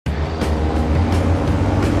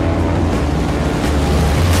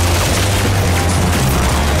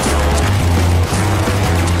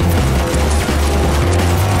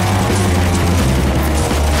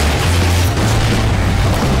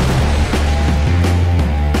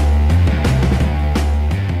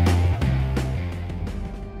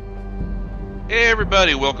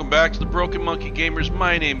everybody, welcome back to the Broken Monkey Gamers.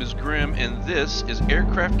 My name is Grim, and this is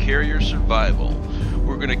Aircraft Carrier Survival.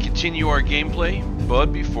 We're going to continue our gameplay,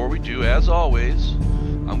 but before we do, as always,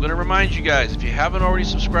 I'm going to remind you guys, if you haven't already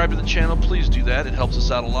subscribed to the channel, please do that. It helps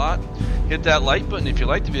us out a lot. Hit that like button if you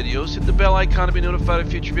like the videos, hit the bell icon to be notified of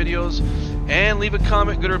future videos, and leave a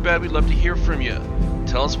comment, good or bad. We'd love to hear from you.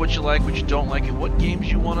 Tell us what you like, what you don't like, and what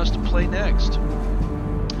games you want us to play next.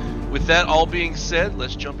 With that all being said,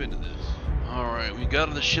 let's jump into this. Alright, we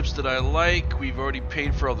got the ships that I like. We've already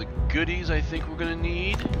paid for all the goodies I think we're going to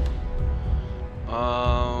need.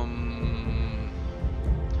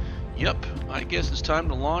 Yep, I guess it's time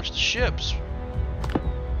to launch the ships.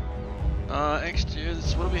 What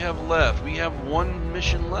do we have left? We have one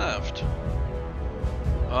mission left.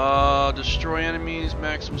 Destroy enemies,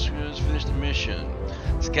 maximum speed, finish the mission.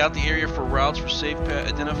 Scout the area for routes for safe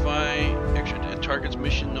path, identify extra targets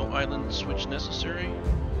mission, no island switch necessary.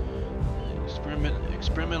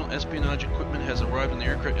 Experimental espionage equipment has arrived in the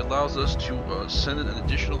aircraft. It allows us to send an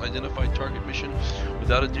additional identified target mission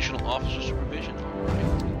without additional officer supervision.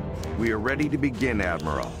 Alright. We are ready to begin,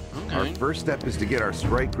 Admiral. Okay. Our first step is to get our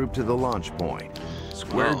strike group to the launch point.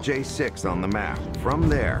 Square J6 on the map. From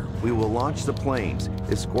there, we will launch the planes,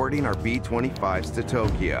 escorting our B-25s to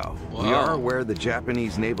Tokyo. Wow. We are aware the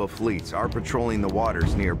Japanese naval fleets are patrolling the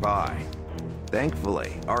waters nearby.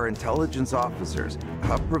 Thankfully, our intelligence officers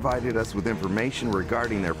have provided us with information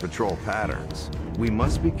regarding their patrol patterns. We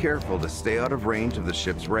must be careful to stay out of range of the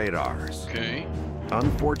ship's radars. Okay.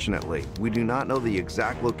 Unfortunately, we do not know the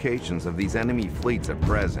exact locations of these enemy fleets at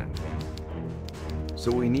present.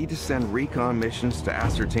 So we need to send recon missions to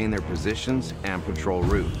ascertain their positions and patrol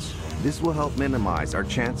routes. This will help minimize our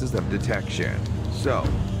chances of detection. So,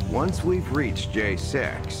 once we've reached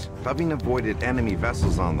J6, having avoided enemy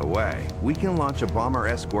vessels on the way, we can launch a bomber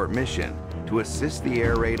escort mission to assist the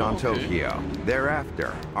air raid on Tokyo.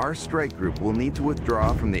 Thereafter, our strike group will need to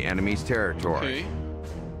withdraw from the enemy's territory.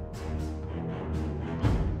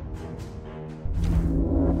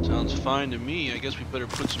 Okay. Sounds fine to me. I guess we better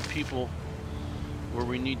put some people where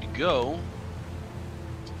we need to go.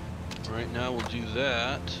 Right now we'll do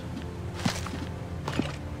that.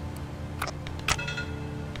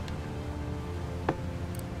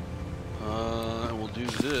 We'll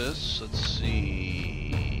do this. Let's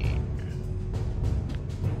see.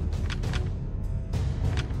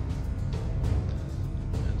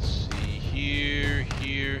 Let's see here,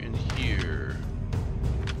 here, and here.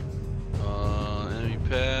 Enemy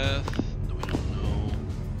path that we don't know.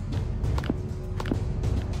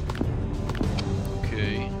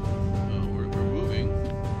 Okay, we're moving,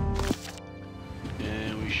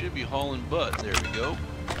 and we should be hauling butt. There we go.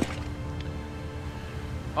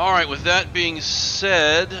 Alright, with that being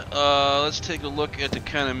said, let's take a look at the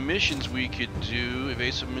kind of missions we could do.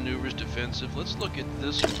 Evasive maneuvers, defensive. Let's look at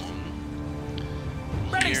this one.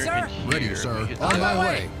 Ready, sir? Ready, sir. On my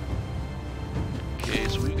way. Okay,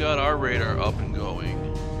 so we got our radar up and going.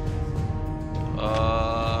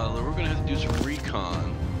 We're gonna have to do some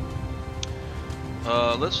recon.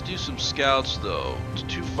 Let's do some scouts though. It's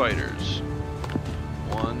 2 fighters.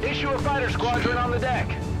 1. Issue a fighter squadron on the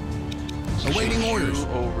deck. Awaiting orders.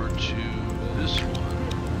 Over to this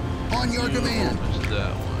one. On your command. Over to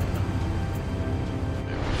that one.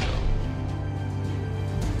 There we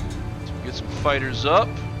go. So we get some fighters up.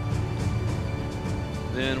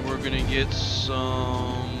 Then we're gonna get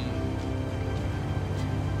some.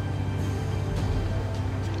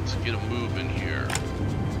 Let's get a move in here.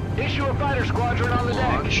 Issue a fighter squadron on the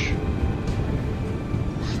Launch. deck.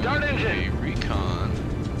 Start engine. Recon.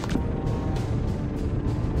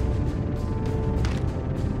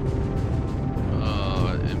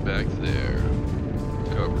 And back there.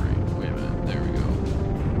 Recovery. Wait a minute. There we go.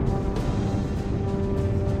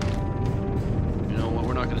 You know what?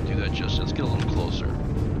 We're not going to do that just yet. Let's get a little closer.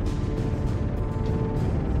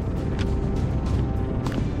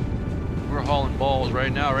 We're hauling balls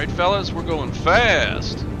right now, right, fellas? We're going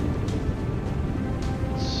fast.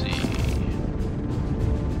 Let's see.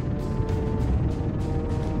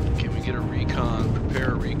 Can we get a recon?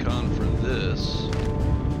 Prepare a recon for this.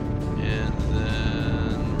 And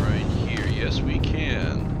then right here, yes we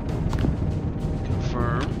can.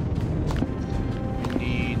 Confirm. We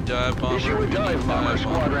need dive bomber. Issue a dive bomber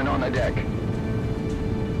squadron on the deck.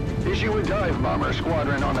 Issue a dive bomber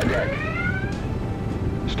squadron on the deck.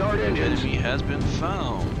 Start engines. Enemy has been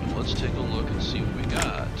found. Let's take a look and see what we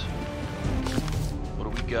got. What do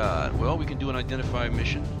we got? Well, we can do an identify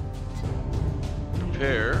mission.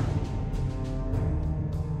 Prepare.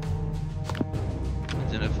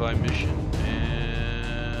 Identify mission.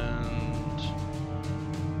 And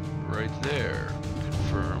right there.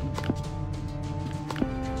 Confirm.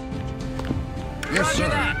 Yes, Roger sir.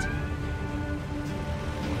 that.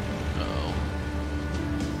 Uh-oh.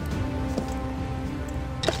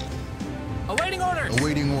 Awaiting orders.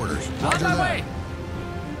 Awaiting orders. On Roger my that. way.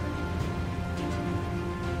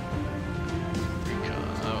 Recon.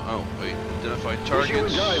 Oh, wait. Identify Issue a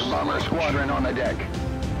targets. dive bomber squadron on the deck.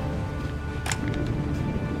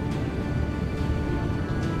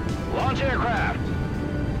 Launch aircraft.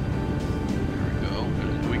 There we go.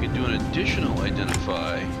 We can do an additional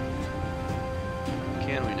identify.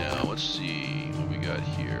 Can we now? Let's see what we got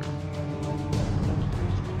here.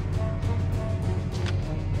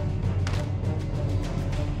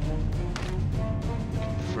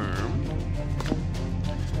 Confirm.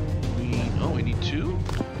 We need two?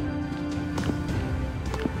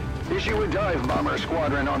 Issue a dive bomber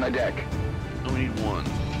squadron on the deck. No, we need one.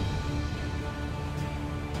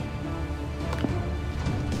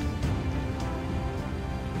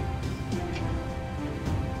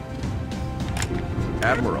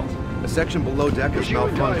 Admiral, a section below deck has Issue a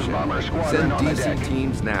dive malfunctioned. bomber squadron Send on the DC deck.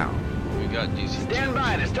 teams now. We got DC. Stand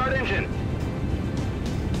by to start engine.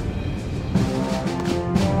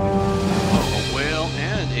 Oh, a whale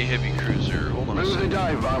and a heavy cruiser. Hold on a Move the second.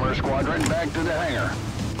 dive bomber squadron back to the hangar.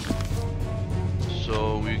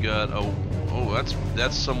 So we got a. Oh,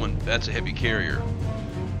 that's someone. That's a heavy carrier.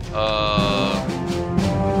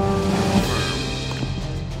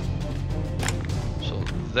 So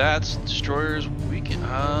that's destroyers. We can.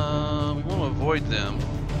 We want to avoid them.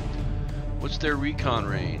 What's their recon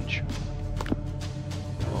range?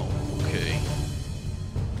 Oh, okay.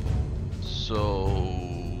 So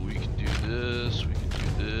we can do this. We can do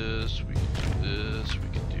this. We can do this. We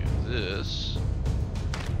can do this.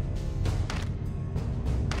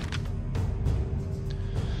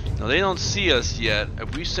 Now they don't see us yet.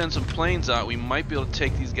 If we send some planes out, we might be able to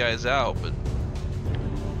take these guys out, but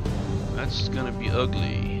that's gonna be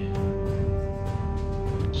ugly.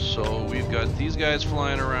 So we've got these guys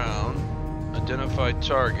flying around, identified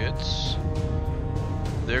targets.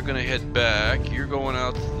 They're gonna head back. You're going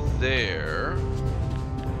out there.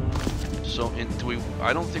 So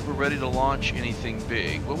I don't think we're ready to launch anything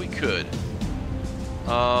big. Well, we could.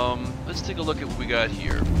 Let's take a look at what we got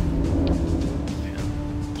here.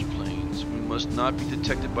 Must not be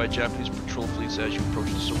detected by Japanese patrol fleets as you approach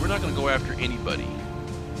this. So we're not going to go after anybody.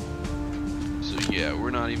 So yeah, we're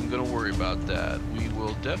not even going to worry about that. We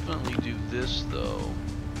will definitely do this though.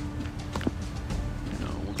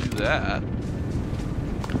 We'll do that.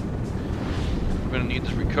 We're going to need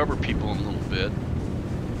to recover people in a little bit.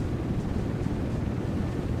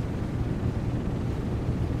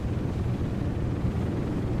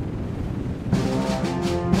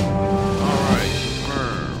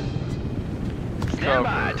 Stand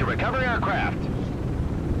by to recover aircraft.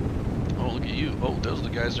 Oh, look at you. Oh, those are the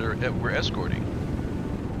guys that we're escorting.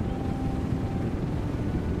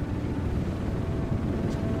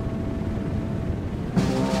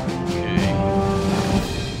 Okay.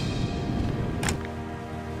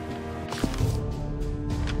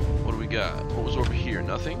 What do we got? What was over here?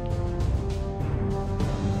 Nothing?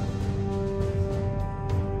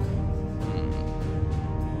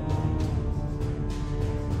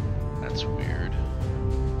 That's weird.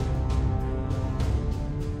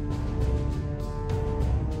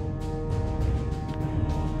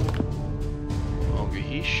 Okay,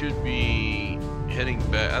 he should be heading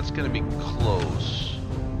back. That's gonna be close.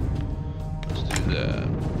 Let's do that.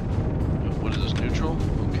 What is this, neutral?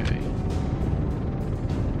 Okay.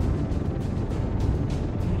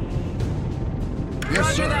 Yes,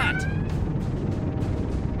 Roger sir. that.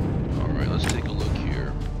 Alright, let's take a look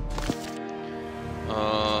here.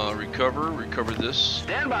 Recover this.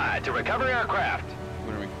 Stand by to recover aircraft.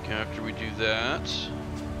 After we do that.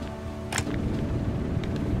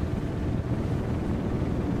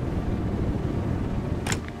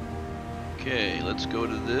 Okay, let's go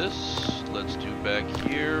to this. Let's do back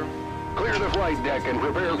here. Clear the flight deck and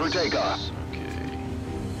prepare for takeoff. Okay.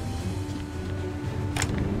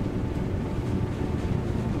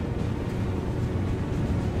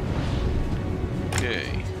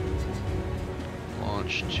 Okay.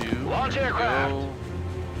 Launch 2. Launch aircraft. Go.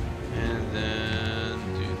 And then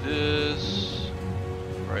do this.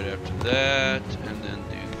 Right after that. And then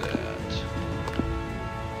do that.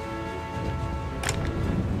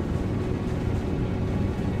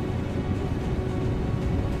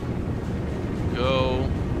 Go.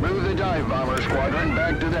 Move the dive bomber squadron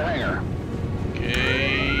back to the hangar.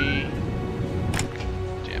 Okay.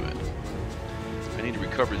 Damn it. I need to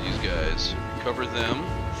recover these guys. Recover them.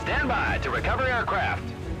 Stand by to recover aircraft.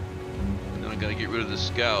 And then I gotta get rid of the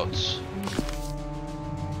scouts.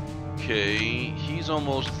 Okay, he's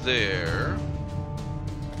almost there.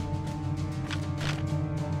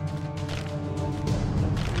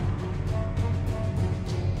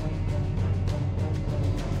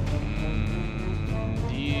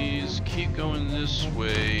 going this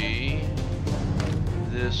way,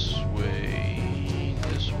 this way,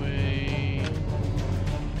 this way.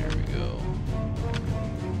 There we go.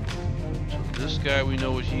 So this guy, we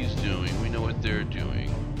know what he's doing. We know what they're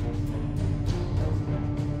doing.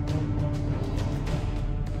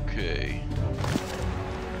 Okay.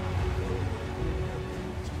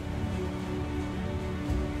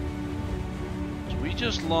 So we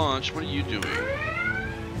just launched. What are you doing?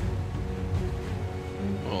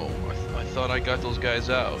 Oh, I thought I got those guys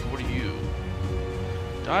out. What are you?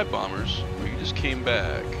 Dive bombers? Or you just came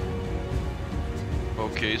back?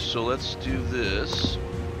 Okay, so let's do this.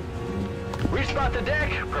 Respot the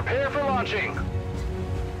deck. Prepare for launching.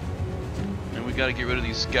 And we gotta get rid of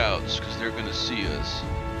these scouts, because they're gonna see us.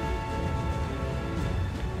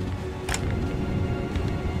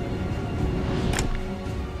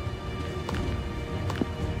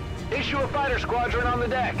 Issue a fighter squadron on the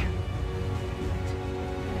deck.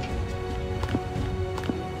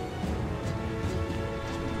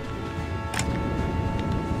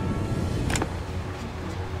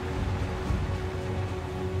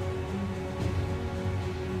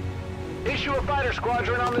 Issue a fighter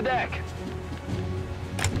squadron on the deck.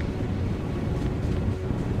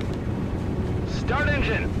 Start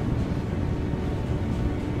engine.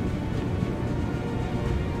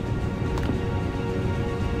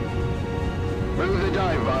 Move the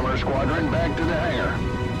dive bomber squadron back to the hangar.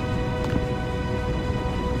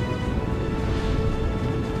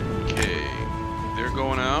 Okay, they're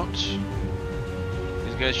going out.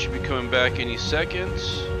 These guys should be coming back any second.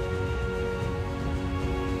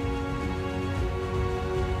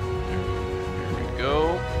 There we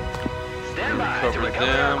go. Stand by to Cover recover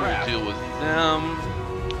them, we'll aircraft. deal with them.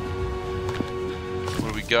 What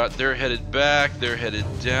do we got? They're headed back, they're headed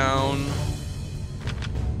down.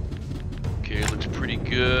 Okay, looks pretty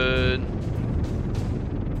good.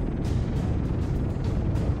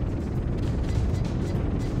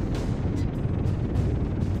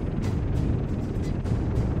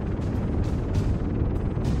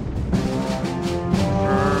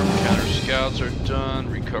 Confirm, counter scouts are done.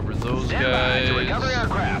 Recover those Stand guys. by to recover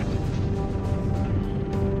aircraft.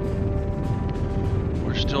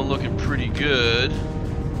 We're still looking pretty good.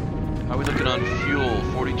 How are we looking on fuel?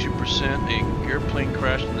 42%. A airplane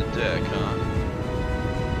crashed on the deck, huh?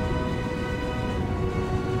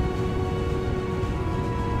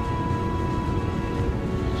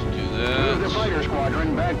 Let's do Move the that. fighter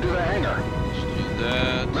squadron back to the hangar. Let's do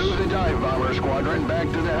that. Move the dive bomber squadron back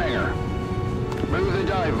to the hangar. Move the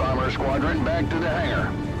dive bomber squadron back to the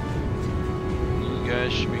hangar. These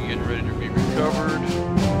guys should be getting ready to be recovered.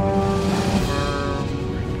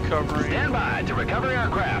 Confirm. Recovering. Stand by to recover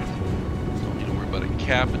aircraft. Don't need to worry about a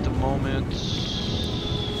cap at the moment.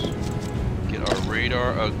 Get our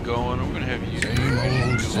radar going. We're gonna have you.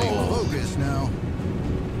 Same old focus now.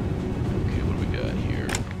 Okay, what do we got here?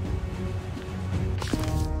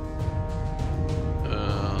 I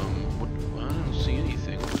don't see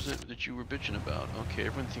anything. What was it that you were bitching about? Okay,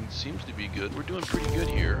 everything seems to be good. We're doing pretty good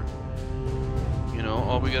here. You know,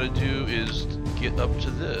 all we gotta do is get up to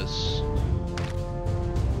this. You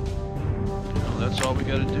know, that's all we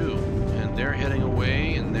gotta do. And they're heading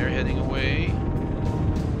away, and they're heading away.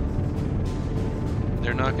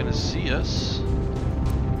 They're not gonna see us.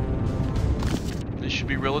 This should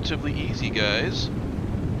be relatively easy, guys.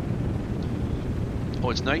 Oh,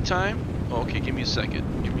 it's nighttime? Oh, okay, give me a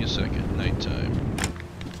second. Give me a second. Nighttime.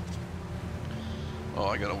 Oh,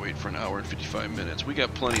 I gotta wait for an hour and 55 minutes. We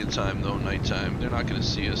got plenty of time, though, nighttime. They're not gonna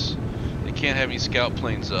see us. They can't have any scout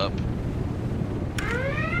planes up.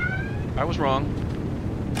 I was wrong.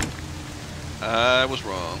 I was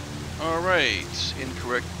wrong. Alright,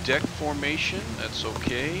 incorrect deck formation. That's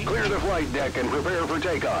okay. Clear the flight deck and prepare for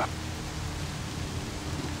takeoff.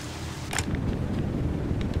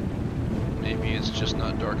 Maybe it's just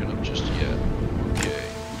not dark enough just yet. Okay.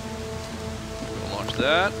 We're gonna launch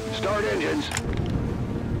that. Start engines.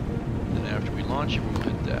 Then after we launch it, we're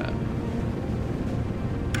gonna hit that.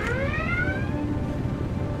 There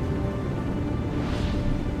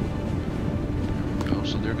we go.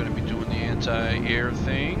 So they're gonna be doing the anti-air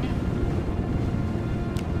thing.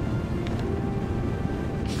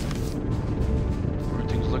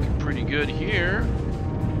 Everything's looking pretty good here.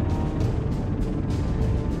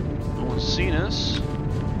 No one's seen us.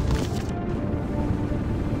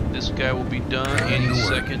 This guy will be done any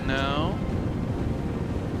second now.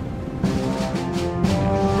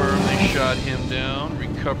 Confirm they shot him down.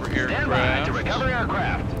 Recover Stand by aircraft. to recover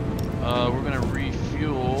aircraft. We're gonna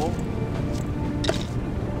refuel.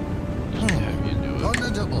 Just have you do it. On the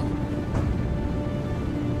double.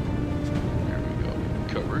 There we go.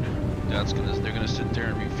 Recovered. They're gonna sit there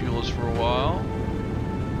and refuel us for a while.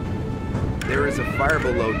 There is a fire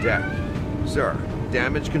below deck. Sir,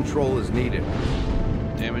 damage control is needed.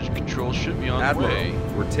 Damage control should be on Admiral, the way.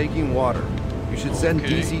 we're taking water. You should send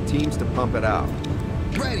Okay. DC teams to pump it out.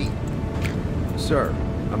 Ready. Sir,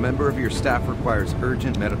 a member of your staff requires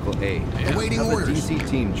urgent medical aid. Yeah. Awaiting Have orders. a DC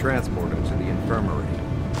team transport him to the infirmary.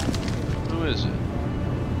 Who is it?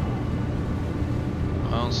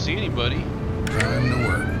 I don't see anybody. Time to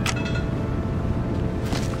work.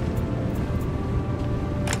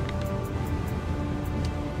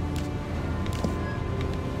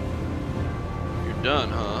 You're done,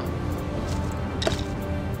 huh?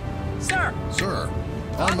 Sir! Sir,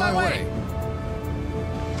 on my way.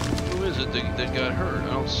 Who is it that got hurt?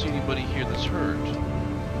 I don't see anybody here that's hurt.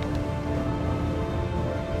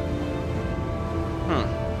 Huh.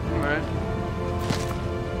 Alright.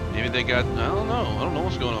 Maybe they got... I don't know. I don't know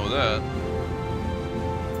what's going on with that.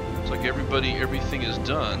 It's like everything is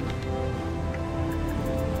done.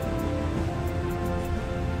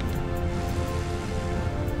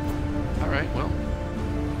 Alright, well.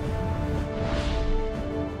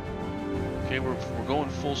 Okay, we're going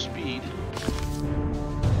full speed.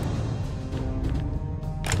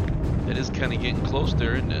 It is kind of getting close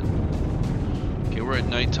there, isn't it? Okay, we're at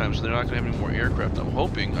nighttime, so they're not going to have any more aircraft. I'm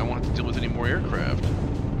hoping I won't have to deal with any more aircraft.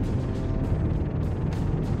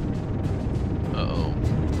 Uh-oh.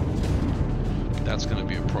 That's going to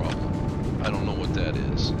be a problem. I don't know what that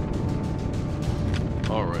is.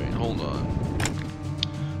 Alright, hold on.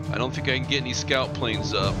 I don't think I can get any scout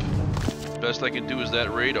planes up. Best I can do is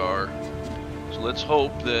that radar. So let's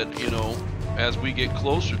hope that, you know, as we get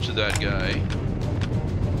closer to that guy,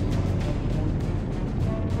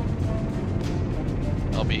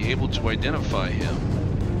 I'll be able to identify him.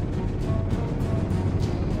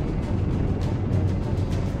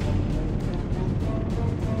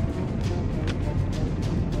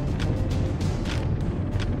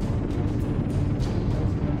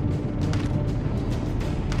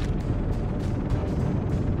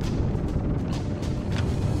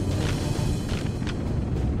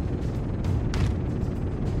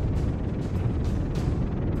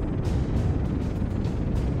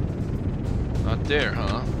 Not there,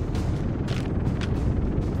 huh?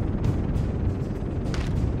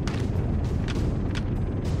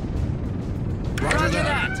 Roger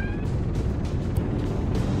that.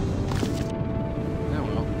 Yeah,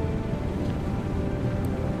 well.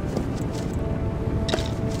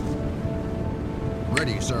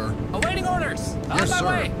 Ready, sir. Awaiting orders! On Yes, my sir.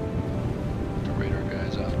 way! The radar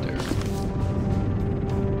guy's out there.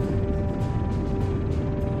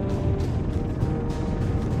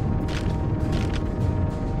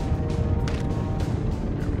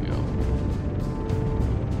 There we go.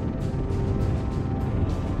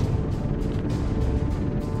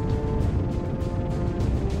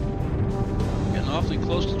 Getting awfully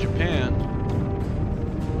close to Japan.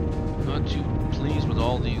 Not too pleased with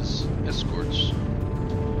all these escorts.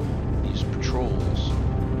 These patrols.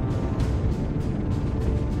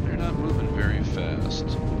 They're not moving very fast,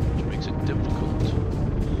 which makes it difficult.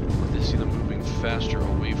 But they see them moving faster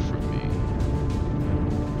away from me.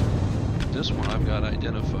 This one I've got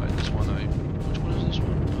identified. This one which one is this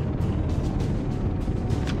one?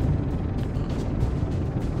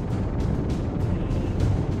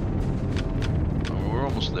 Oh, we're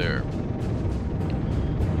almost there.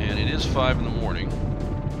 And it is 5 in the morning.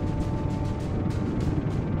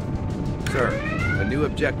 Sir, a new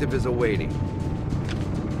objective is awaiting.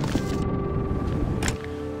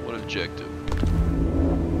 What objective?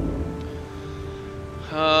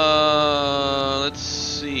 Let's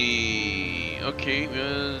see. Okay,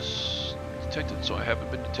 detected, so I haven't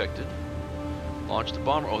been detected. Launch the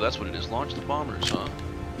bomber. Oh, that's what it is. Launch the bombers, huh?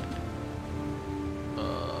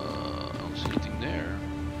 I don't see anything there.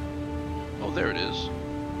 Oh, there it is.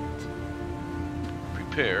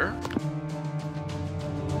 Prepare.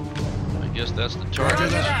 I guess that's the target. Roger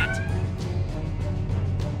that!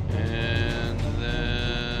 And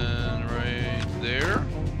then right there.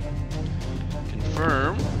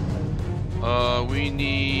 Confirm. We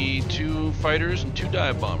need 2 fighters and 2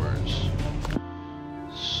 dive bombers.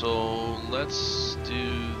 So let's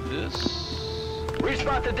do this.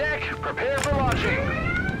 Respot the deck. Prepare for launching.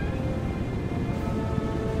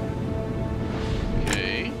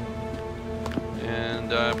 Okay. And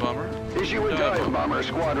dive bomber. Issue a dive bomber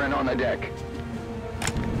squadron on the deck.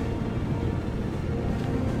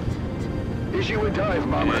 Issue a dive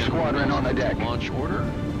bomber And squadron on the deck. Launch order.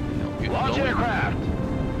 Get Launch going. aircraft.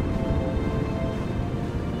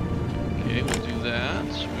 Okay, we'll do that. We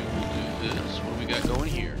will do this. What do we got going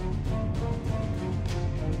here?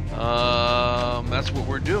 That's what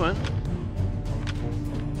we're doing.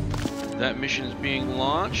 That mission is being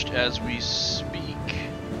launched as we speak.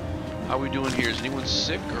 How are we doing here? Is anyone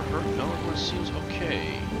sick or hurt? No, everyone seems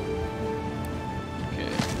okay.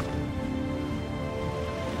 Okay.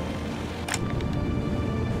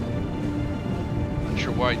 Not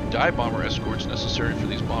sure why dive bomber escort's necessary for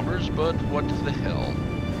these bombers, but what the hell.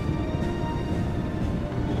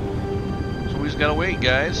 So we just gotta wait,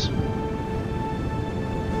 guys.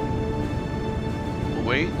 We'll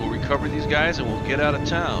wait, we'll recover these guys, and we'll get out of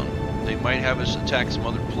town. They might have us attack some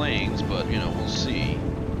other planes, but, you know, we'll see.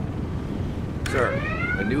 Sir,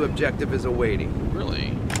 a new objective is awaiting.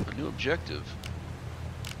 Really? A new objective?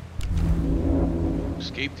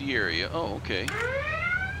 Escape the area. Oh, okay.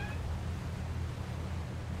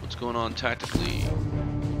 What's going on tactically?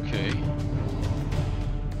 Okay.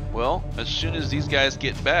 Well, as soon as these guys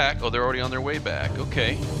get back... Oh, they're already on their way back.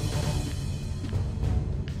 Okay.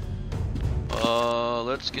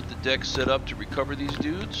 Let's get the deck set up to recover these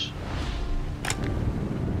dudes.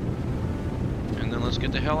 And then let's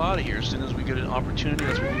get the hell out of here. As soon as we get an opportunity,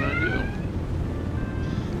 that's what we're going to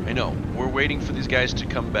do. I know. We're waiting for these guys to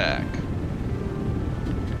come back.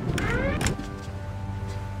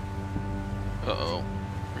 Uh-oh.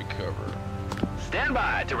 Recover. Stand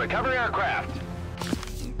by to recover aircraft.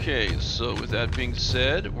 Okay, so with that being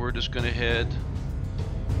said, we're just going to head...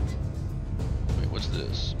 Wait, what's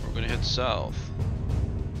this? We're going to head south.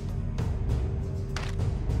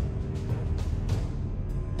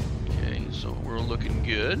 Okay, so we're looking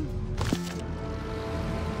good.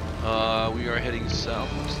 We are heading south.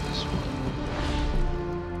 What's this one?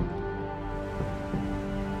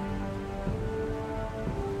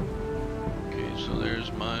 Okay, so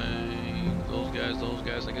there's my... those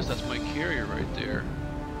guys. I guess that's my carrier right there.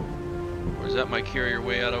 Or is that my carrier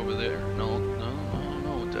way out over there? No, I don't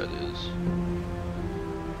know what that is.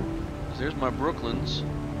 There's my Brooklyns.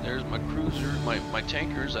 There's my cruiser, my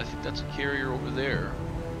tankers. I think that's a carrier over there.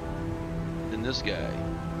 And this guy.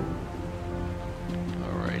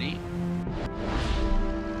 Alrighty.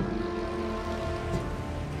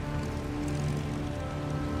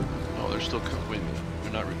 Oh, they're still... Wait a minute.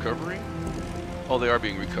 They're not recovering? Oh, they are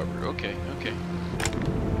being recovered. Okay, okay.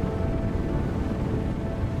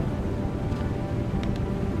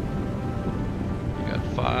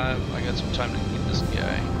 I got some time to get this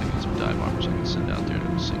guy. I get some dive bombers I can send out there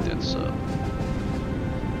to sink that sub.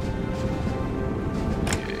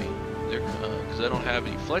 Okay, they're because I don't have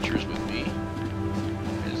any Fletchers with me.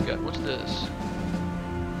 I just got what's this?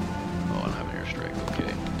 Oh, I don't have an airstrike.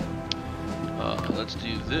 Okay. Let's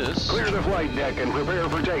do this. Clear the flight deck and prepare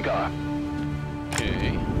for takeoff.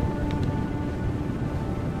 Okay.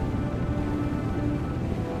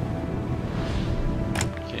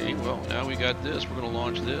 Well, now we got this. We're going to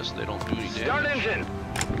launch this. They don't do any damage. Start engine.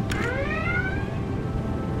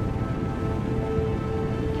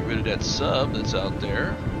 Get rid of that sub that's out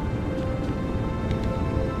there.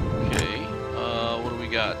 Okay. What do we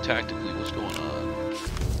got tactically? What's going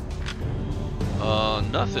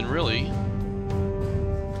on? Nothing really.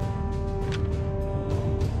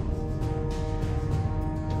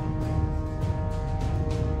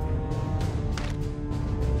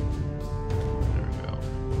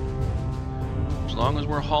 As long as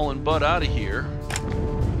we're hauling butt out of here.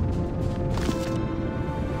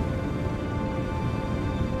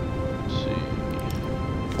 Let's see.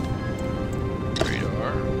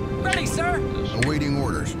 Radar. Ready, sir. Awaiting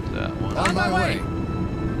orders. That one. On my way.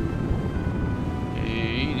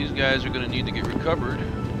 Hey, these guys are going to need to get recovered.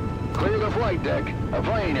 Clear the flight deck. A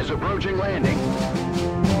plane is approaching landing.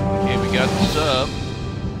 Okay, we got the sub.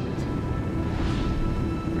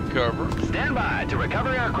 Recover. Stand by to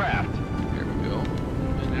recover aircraft. There we go.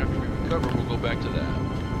 And after we recover, we'll go back to that.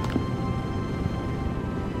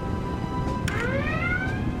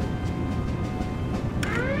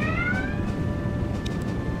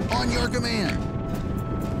 On your command.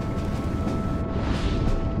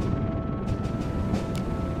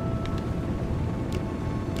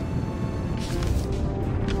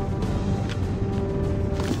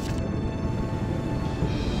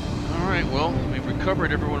 Alright, well, we've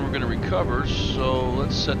recovered everyone we're going to recover, so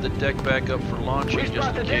let's set the deck back up for launching We just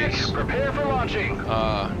spot the in deck. case Prepare for launching.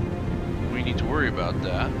 we need to worry about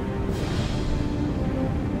that.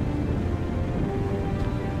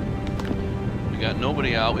 We got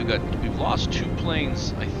nobody out. We've lost 2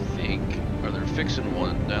 planes, I think, or they're fixing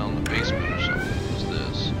one down the basement or something. What's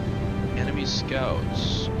this? Enemy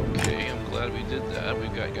scouts. Okay, I'm glad we did that.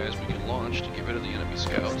 We've got guys we can launch to get rid of the enemy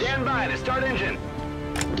scouts. Stand by to start engine.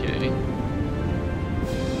 Okay.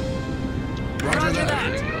 Roger There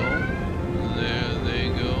that. they go. There they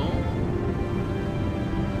go.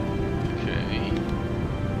 Okay.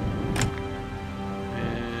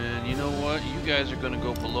 And you know You guys are going to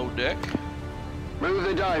go below deck. Move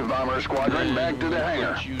the dive bomber squadron And back to the we'll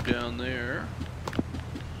hangar. Put you down there.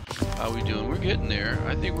 How we doing? We're getting there.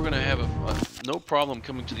 I think we're going to have no problem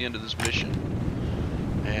coming to the end of this mission.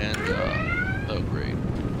 And, oh great.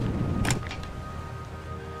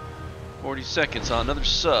 40 seconds on another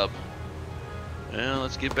sub. And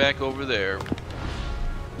let's get back over there.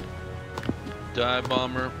 Dive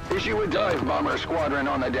bomber. Issue a dive bomber squadron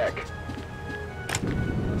on the deck.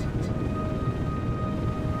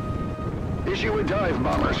 Issue a dive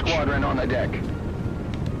bomber squadron on the deck.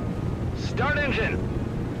 Start engine.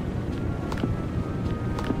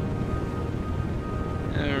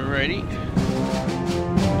 Alrighty.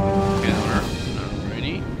 Counter.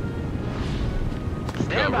 Alrighty.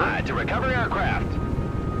 Stand by to recover aircraft.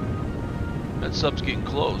 That sub's getting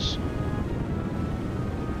close.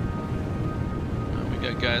 We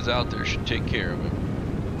got guys out there, should take care of him.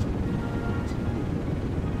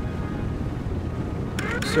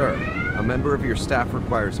 Sir, a member of your staff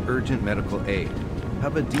requires urgent medical aid.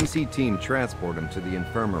 Have a DC team transport him to the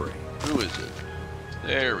infirmary. Who is it?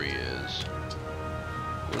 There he is.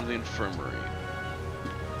 Go to the infirmary.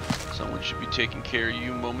 Someone should be taking care of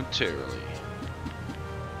you momentarily.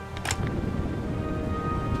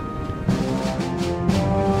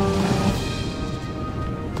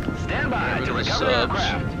 Stand by to recover subs.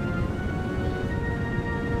 aircraft.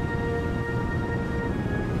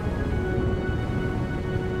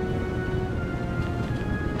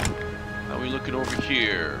 How are we looking over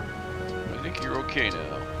here? I think you're okay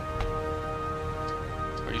now.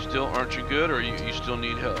 Are you still, aren't you good, or you still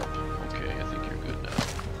need help? Okay, I think you're good now.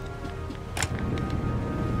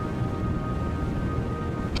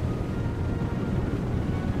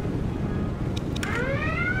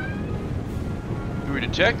 You were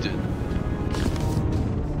detected?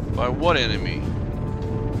 By what enemy?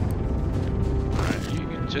 Alright, you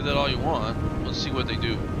can say that all you want. Let's see what they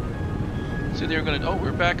do. See, they're gonna, oh,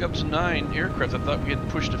 we're back up to 9 aircraft. I thought we had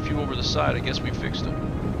pushed a few over the side. I guess we fixed them.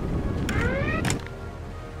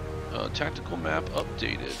 Tactical map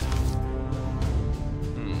updated.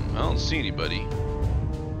 I don't see anybody.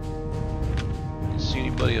 Don't see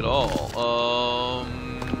anybody at all.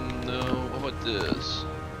 No. How about this?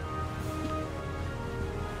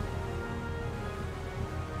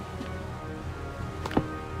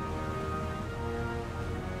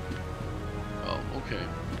 Oh, okay.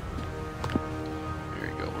 There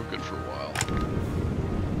you go. We're good for a while.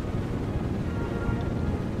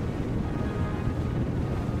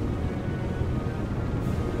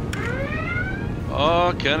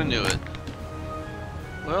 Oh, kinda knew it.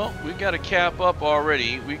 Well, we got a cap up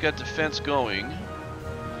already. We got defense going.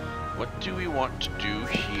 What do we want to do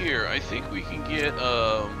here? I think we can get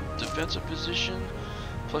defensive position,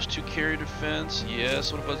 +2 carrier defense.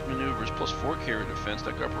 Yes. What about maneuvers? +4 carrier defense.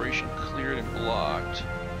 That operation cleared and blocked.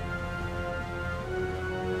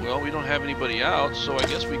 Well, we don't have anybody out, so I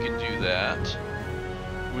guess we can do that.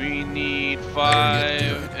 We need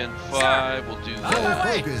 5 and 5. We'll do Full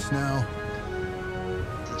that. focus now.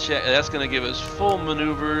 Check. That's going to give us full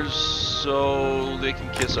maneuvers so they can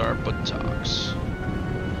kiss our buttocks.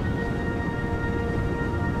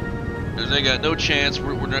 They got no chance.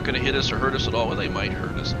 We're not going to hit us or hurt us at all. Well, they might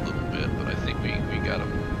hurt us a little bit, but I think we got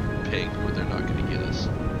them pegged where they're not going to get us.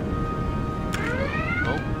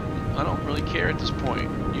 Oh, I don't really care at this point.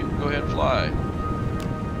 You can go ahead and fly.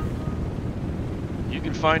 You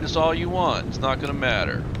can find us all you want. It's not going to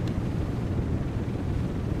matter.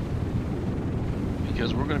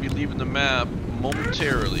 Because we're going to be leaving the map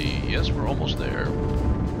momentarily. Yes, we're almost there.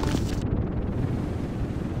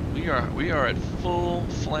 We are at full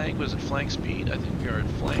flank. Was it flank speed? I think we are at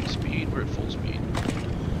flank speed. We're at full speed.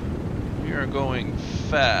 We are going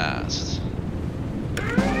fast.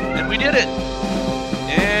 And we did it!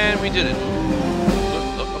 And we did it.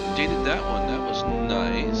 Look, updated that one. That was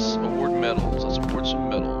nice. Award medals. Let's award some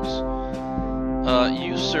medals.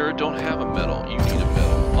 You, sir, don't have a medal. You need a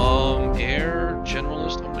medal. Air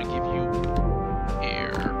generalist. I'm gonna give you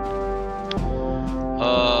air.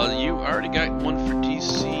 You already got one for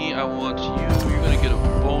DC. I want you. You're gonna get a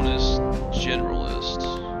bonus generalist.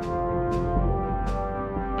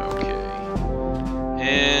 Okay.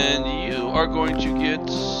 And you are going to get.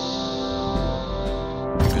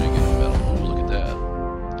 You're gonna get a medal. Oh, look at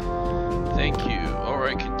that. Thank you. All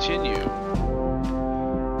right, continue.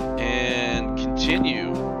 And continue.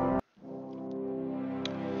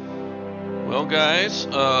 Well, guys,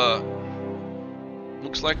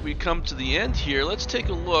 looks like we come to the end here. Let's take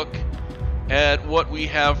a look at what we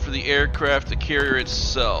have for the aircraft, the carrier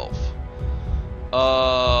itself.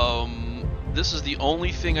 This is the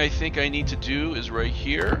only thing I think I need to do is right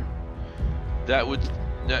here. That would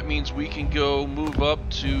that means we can go move up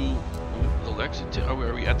to the Lexington.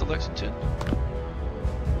 Are we at the Lexington?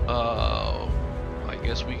 I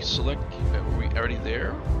guess we select. Are we already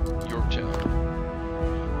there? Yorktown.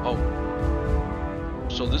 Oh.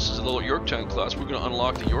 So this is a little Yorktown class. We're going to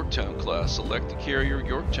unlock the Yorktown class. Select the carrier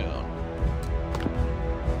Yorktown.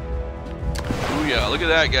 Oh yeah, look at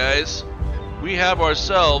that, guys. We have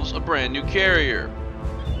ourselves a brand new carrier.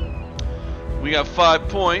 We got 5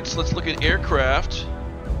 points. Let's look at aircraft.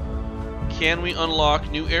 Can we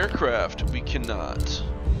unlock new aircraft? We cannot.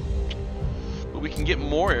 But we can get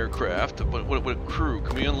more aircraft. But what crew?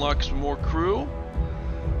 Can we unlock some more crew?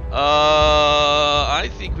 I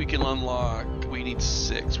think we can unlock. We need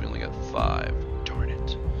 6. We only got 5. Darn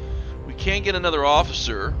it. We can't get another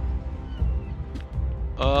officer.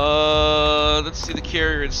 Let's see the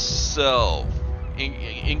carrier itself.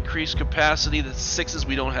 Increase capacity. That's 6s.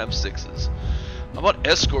 We don't have 6s. How about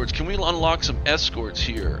escorts? Can we unlock some escorts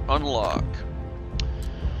here? Unlock.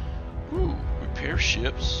 Ooh, repair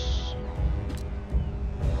ships.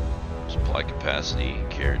 Supply capacity.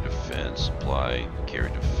 Carrier defense. Supply. Carrier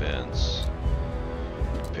defense.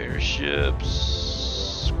 Repair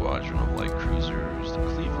ships. Squadron of light cruisers. The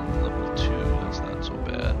Cleveland level 2. That's not so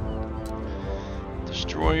bad.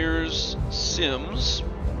 Destroyers. Sims.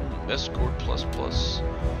 Escort plus plus.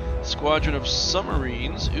 Squadron of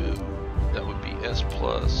submarines. Ooh, that would be S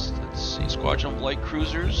plus. Let's see. Squadron of light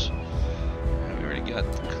cruisers. We already got.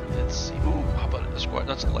 Let's see. Ooh, how about a squadron?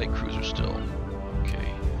 That's a light cruiser still.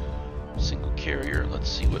 Okay. Single carrier. Let's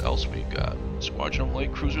see what else we've got. Squadron of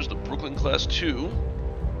light cruisers. The Brooklyn class 2.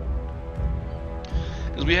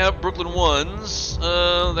 Because we have Brooklyn 1s.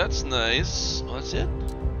 That's nice. Oh, that's it.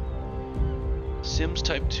 Sims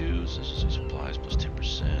type 2s. This is supplies plus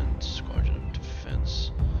 10%. Squadron of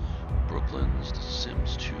defense. Brooklyn's. The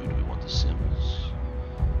Sims 2. Do we want the Sims?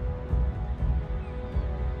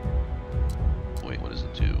 Wait, what does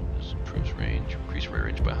it do? This improves range. Increase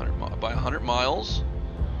range by 100 miles.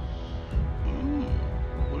 Ooh.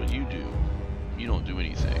 What do you do? You don't do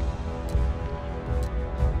anything.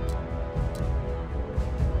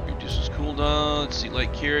 Reduces cooldown. Let's see.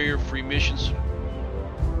 Light carrier. Free missions.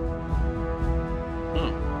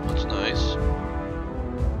 That's nice.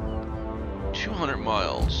 200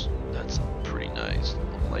 miles. That's pretty nice.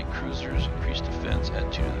 Light cruisers, increased defense,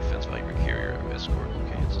 add 2 to the defense value of your carrier escort.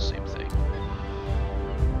 Okay, it's the same thing.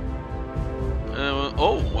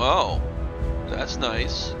 Oh, wow. That's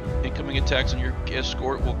nice. Incoming attacks on your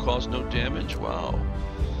escort will cause no damage. Wow.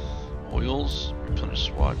 Oils, replenish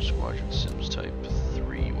squadron, Sims type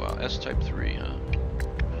 3. Wow, S type 3, huh?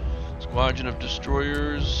 Squadron of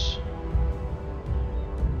destroyers.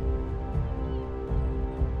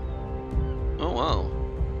 Oh wow,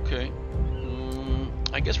 okay.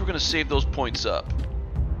 I guess we're gonna save those points up.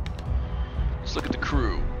 Let's look at the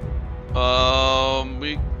crew.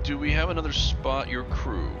 Do we have another spot? Your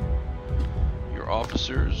crew, your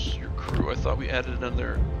officers, your crew. I thought we added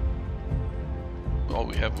another. Oh,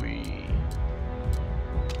 we.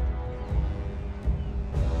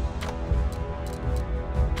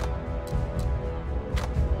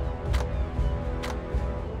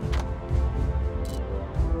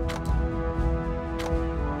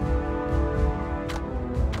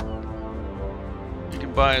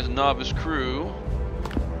 Buy as novice crew.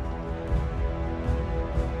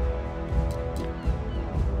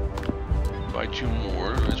 Buy 2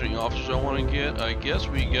 more. Is there any officers I want to get? I guess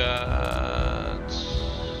we got.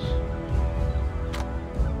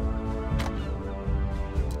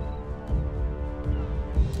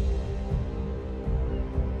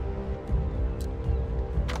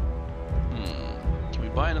 Can we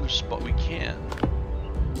buy another spot? We can.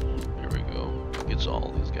 There we go. Gets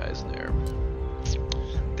all these guys there.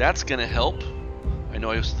 That's gonna help. I know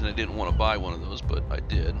I said I didn't want to buy one of those, but I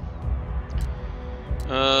did.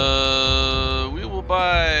 We will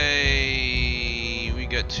buy. We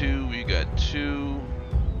got 2. We got 2.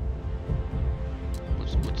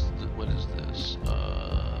 What is this?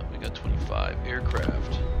 We got 25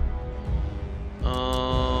 aircraft.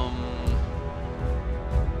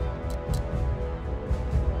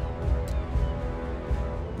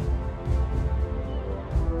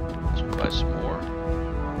 Let's buy some more.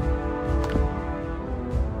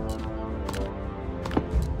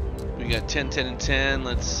 We got 10, 10, and 10.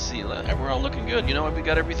 Let's see. We're all looking good. You know what? We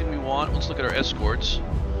got everything we want. Let's look at our escorts.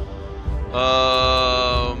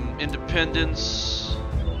 Independence.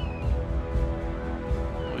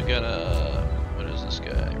 We got what is this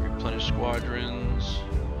guy? Replenish squadrons.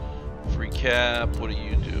 Free cap. What do?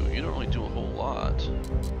 You don't really do a whole lot.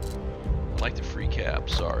 I like the free cap.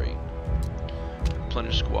 Sorry.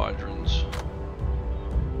 Replenish squadrons.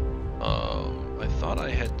 I thought I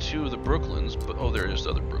got 2 of the Brooklyns, but oh, there is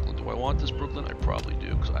the other Brooklyn. Do I want this Brooklyn? I probably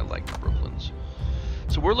do, because I like the Brooklyns.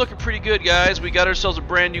 So we're looking pretty good, guys. We got ourselves a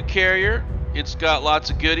brand new carrier. It's got lots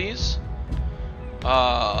of goodies.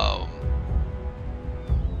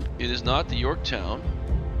 It is not the Yorktown.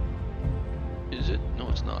 Is it? No,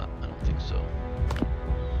 it's not. I don't think so.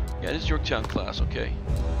 Yeah, it is Yorktown class, okay.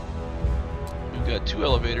 We've got 2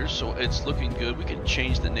 elevators, so it's looking good. We can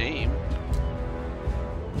change the name,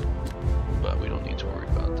 but we don't need to worry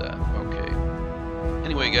about that. Okay.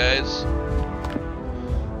 Anyway, guys,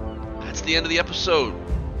 that's the end of the episode.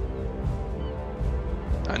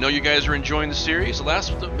 I know you guys are enjoying the series.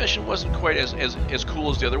 The mission wasn't quite as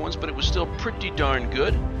cool as the other ones, but it was still pretty darn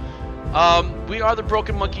good. We are the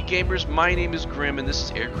Broken Monkey Gamers. My name is Grim, and this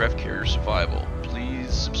is Aircraft Carrier Survival.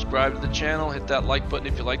 Please subscribe to the channel, hit that like button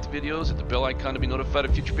if you like the videos, hit the bell icon to be notified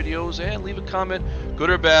of future videos, and leave a comment, good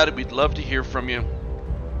or bad. We'd love to hear from you.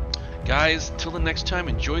 Guys, till the next time,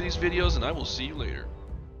 enjoy these videos, and I will see you later.